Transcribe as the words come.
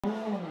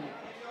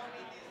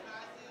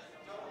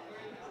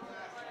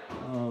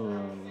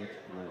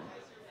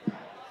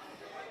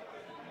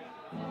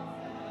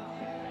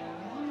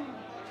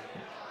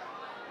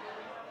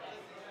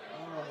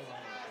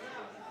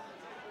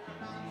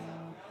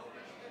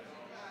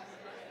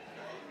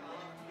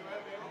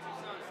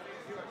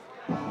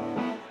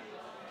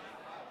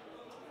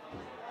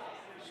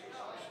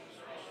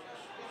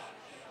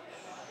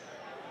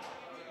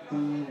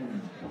Alright,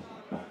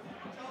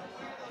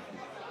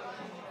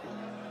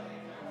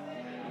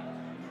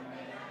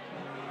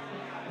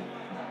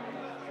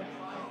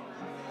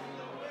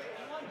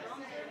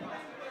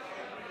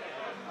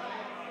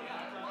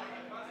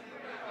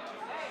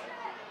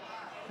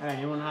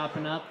 anyone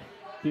hopping up?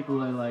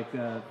 People are like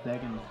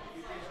begging.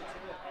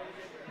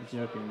 I'm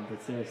joking,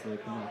 but seriously,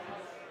 come on.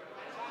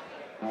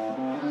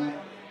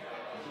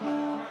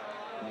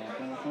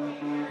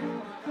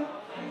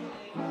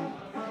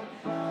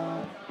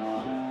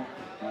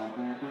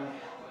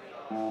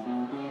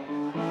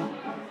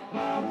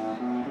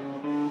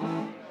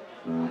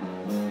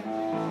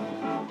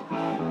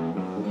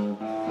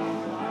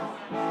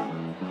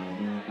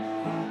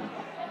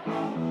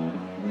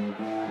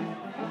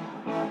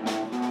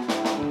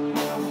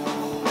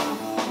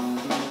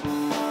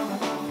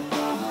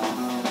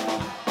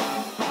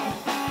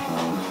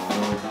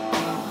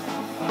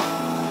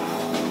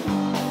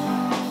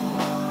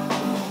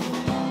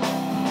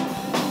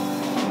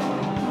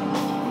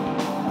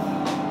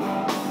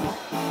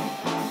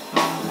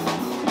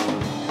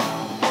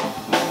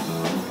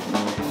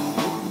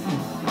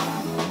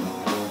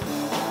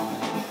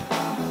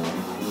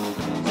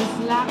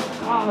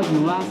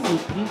 You are so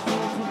pieces to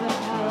the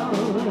hell.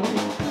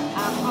 I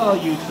call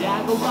you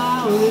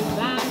Jaguar if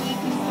I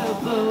make you so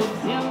close.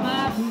 You're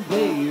my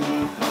baby.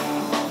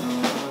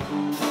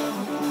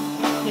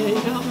 Yeah,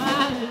 you're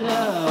my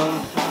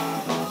love.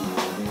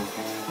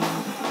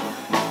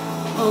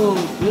 Oh,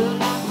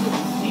 girl, I'm so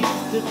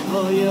pieces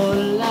for your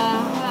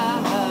love.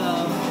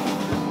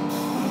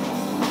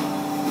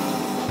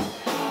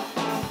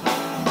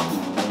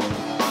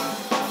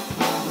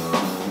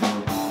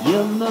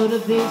 Your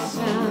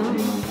motivation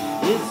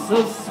is so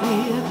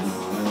sweet.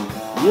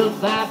 Your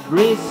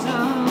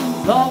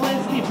vibrations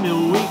always keep me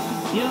weak.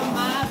 You're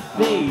my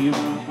babe.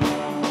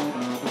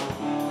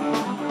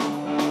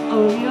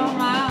 Oh, you're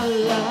my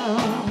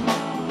love.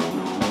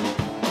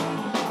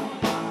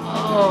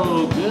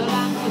 Oh, girl,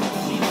 I'm just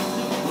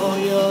cheating for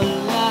your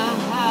love.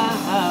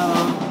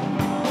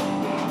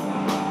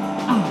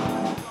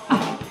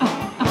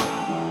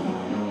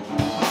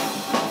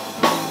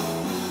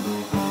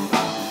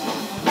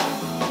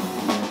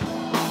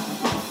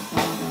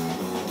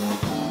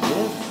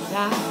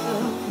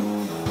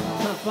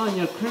 On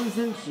your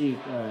crimson cheek.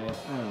 Alright,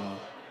 I don't know.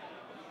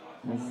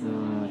 That's the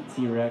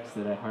T-Rex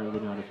that I hardly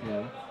know how to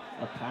play.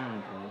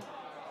 Apparently.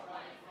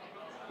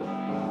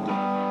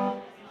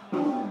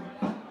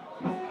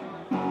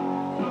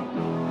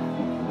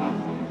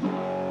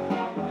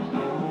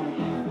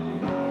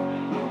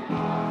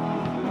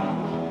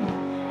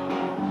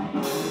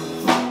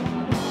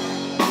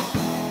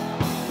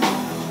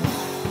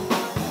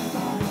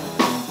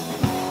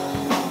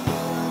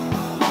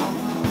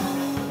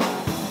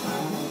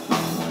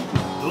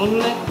 Don't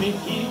let me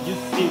hear you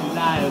say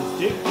lies,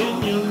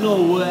 taking you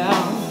nowhere,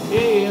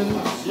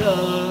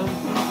 angel.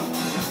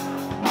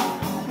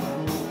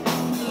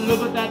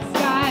 Look at that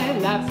sky,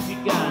 life's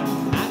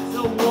begun, that's a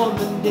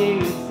woman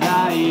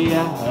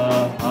desire.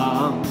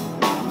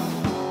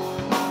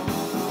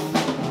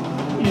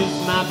 Is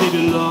my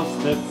baby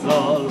lost, that's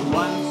all.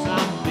 Once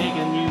I'm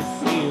begging you,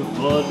 save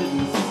for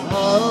little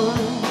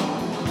soul.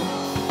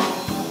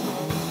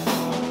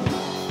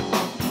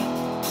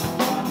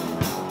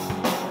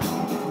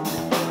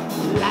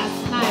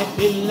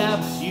 He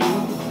loves you,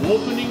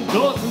 opening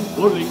doors and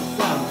pulling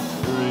some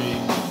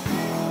strings.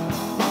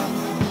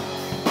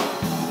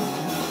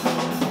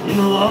 You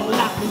know, all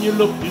life when you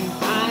look in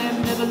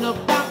time, never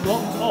look back,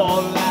 walk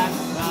tall like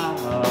time.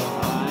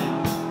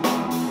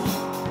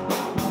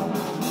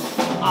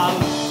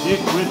 I'll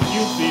stick with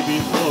you, baby,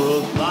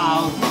 for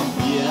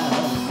 1,000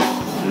 years.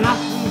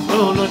 Nothing's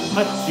gonna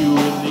touch you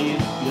in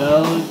these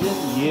golden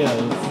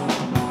years.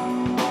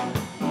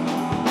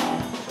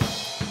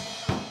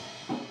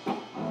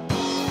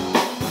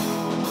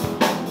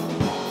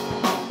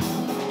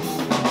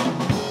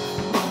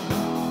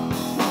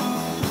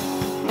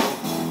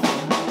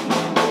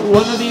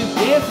 One of these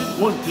days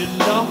it won't be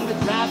long to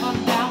drive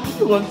on down where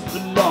you once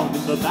belonged.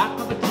 In the back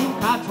of a dream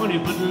car 20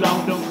 foot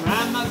long. Don't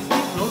grind my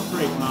street, don't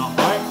break my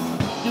heart.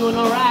 Doing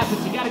alright,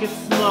 but you gotta get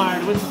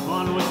smart. With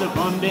the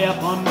fun day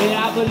upon me.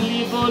 I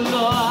believe, oh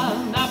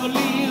Lord, I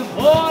believe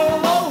all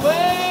the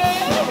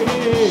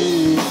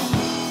way.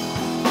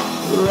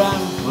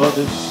 Run for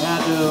the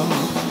shadow,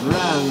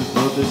 run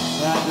for the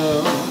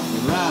shadow,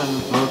 run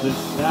for the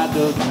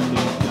shadows in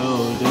these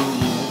golden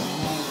years.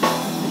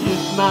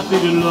 It's my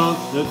baby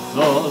lost its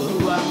all.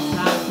 Once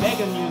I'm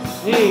begging you,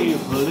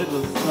 save a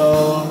little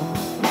soul.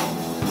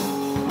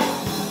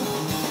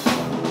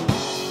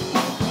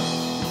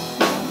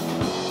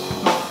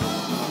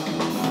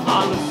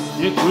 I'll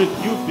stick with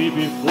you,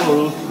 baby,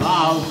 for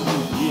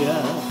 1,000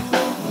 years.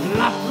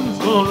 Nothing's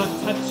gonna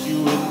touch you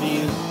in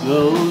these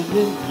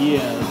golden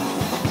years.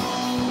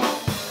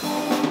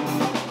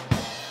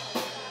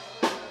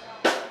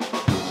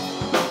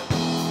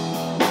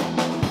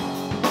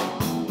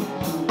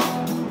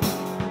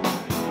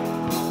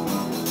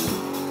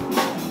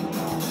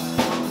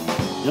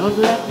 Don't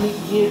let me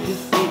give you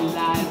city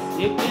lights,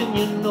 taking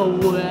you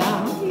nowhere.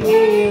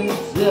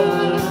 Yes,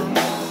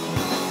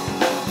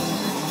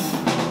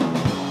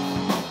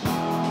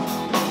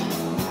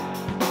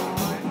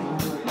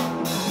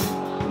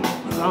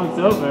 song's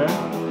over.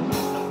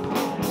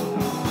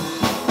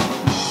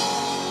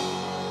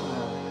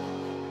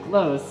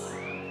 Close.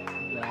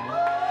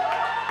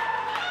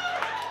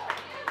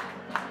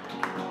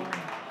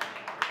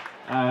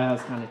 That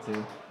was kind of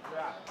two.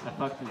 I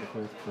fucked through the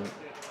first, but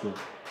it's good.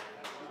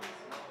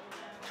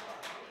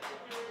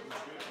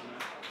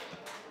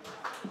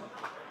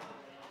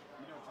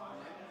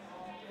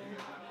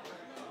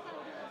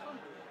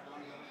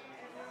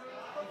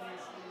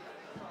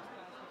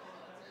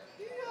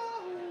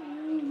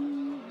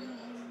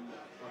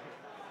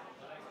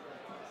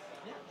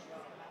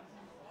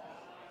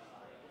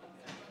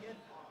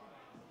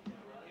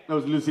 That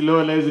was Lucy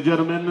Lloyd, ladies and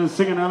gentlemen,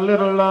 singing a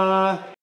little